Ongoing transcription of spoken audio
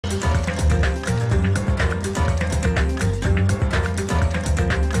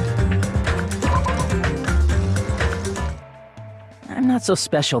not so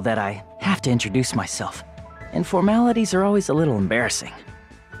special that I have to introduce myself, and formalities are always a little embarrassing.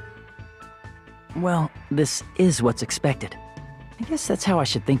 Well, this is what's expected. I guess that's how I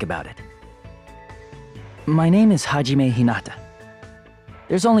should think about it. My name is Hajime Hinata.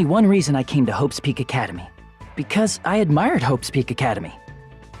 There's only one reason I came to Hope's Peak Academy. Because I admired Hope's Peak Academy.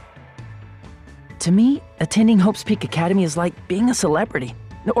 To me, attending Hope's Peak Academy is like being a celebrity,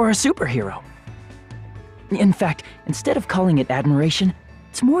 or a superhero. In fact, instead of calling it admiration,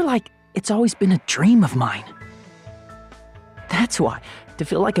 it's more like it's always been a dream of mine. That's why, to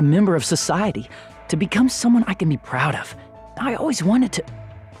feel like a member of society, to become someone I can be proud of, I always wanted to...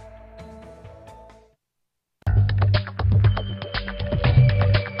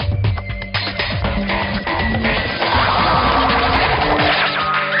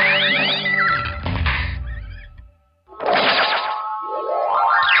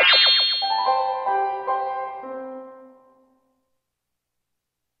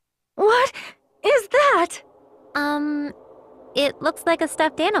 What is that? It looks like a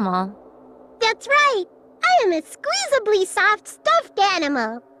stuffed animal. That's right. I am a squeezably soft stuffed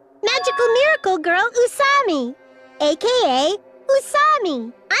animal. Magical miracle girl Usami, aka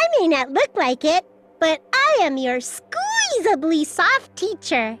Usami. I may not look like it, but I am your squeezably soft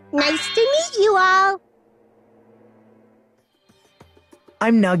teacher. Nice to meet you all.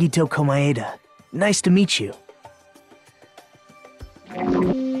 I'm Nagito Komaeda. Nice to meet you.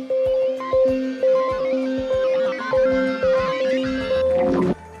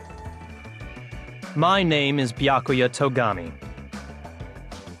 My name is Byakuya Togami.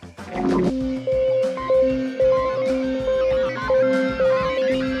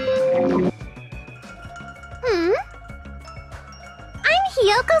 I'm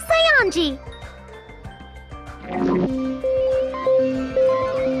Hiyoko Sayanji.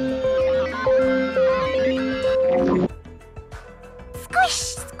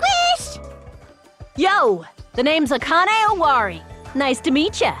 Squish, squish! Yo, the name's Akane Owari. Nice to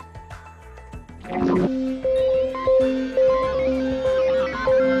meet ya.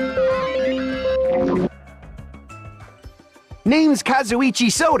 Name's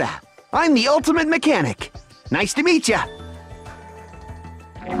Kazuichi Soda. I'm the ultimate mechanic. Nice to meet ya.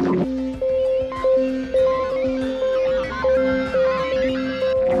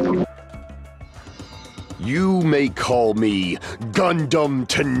 You may call me Gundam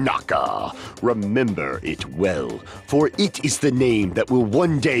Tanaka. Remember it well, for it is the name that will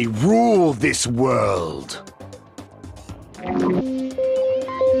one day rule this world.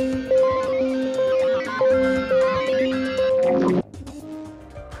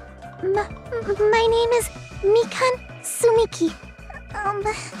 My name is Mikan Sumiki.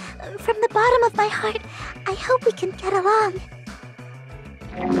 From the bottom of my heart, I hope we can get along.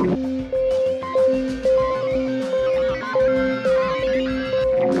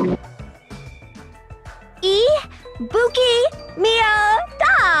 Ibuki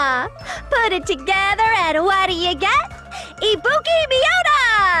Miyota! Put it together and what do you get? Ibuki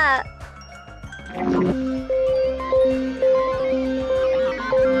Miyota!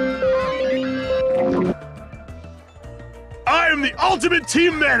 I am the ultimate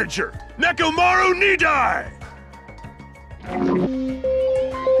team manager, Nekomaru Nidai!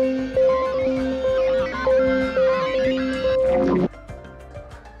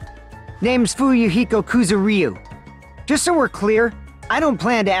 Name's Fuyuhiko Kuzuryu. Just so we're clear, I don't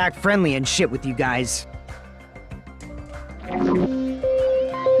plan to act friendly and shit with you guys.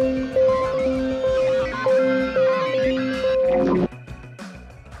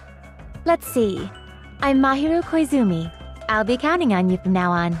 Let's see. I'm Mahiru Koizumi. I'll be counting on you from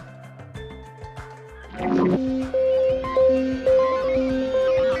now on.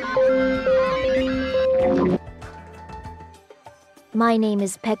 My name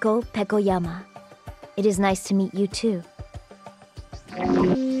is Peko Pekoyama. It is nice to meet you too.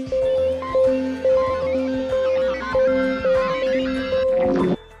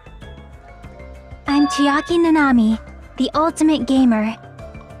 I'm Chiaki Nanami, the ultimate gamer.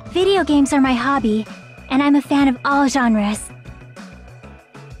 Video games are my hobby, and I'm a fan of all genres.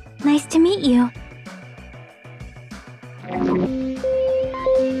 Nice to meet you.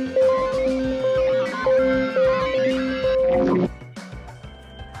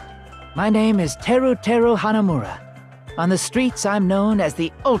 My name is Teru Hanamura. On the streets, I'm known as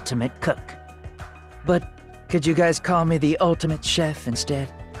the ultimate cook. But could you guys call me the ultimate chef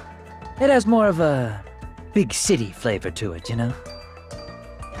instead? It has more of a big city flavor to it, you know?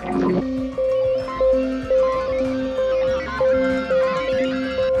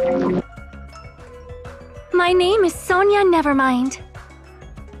 My name is Sonia Nevermind.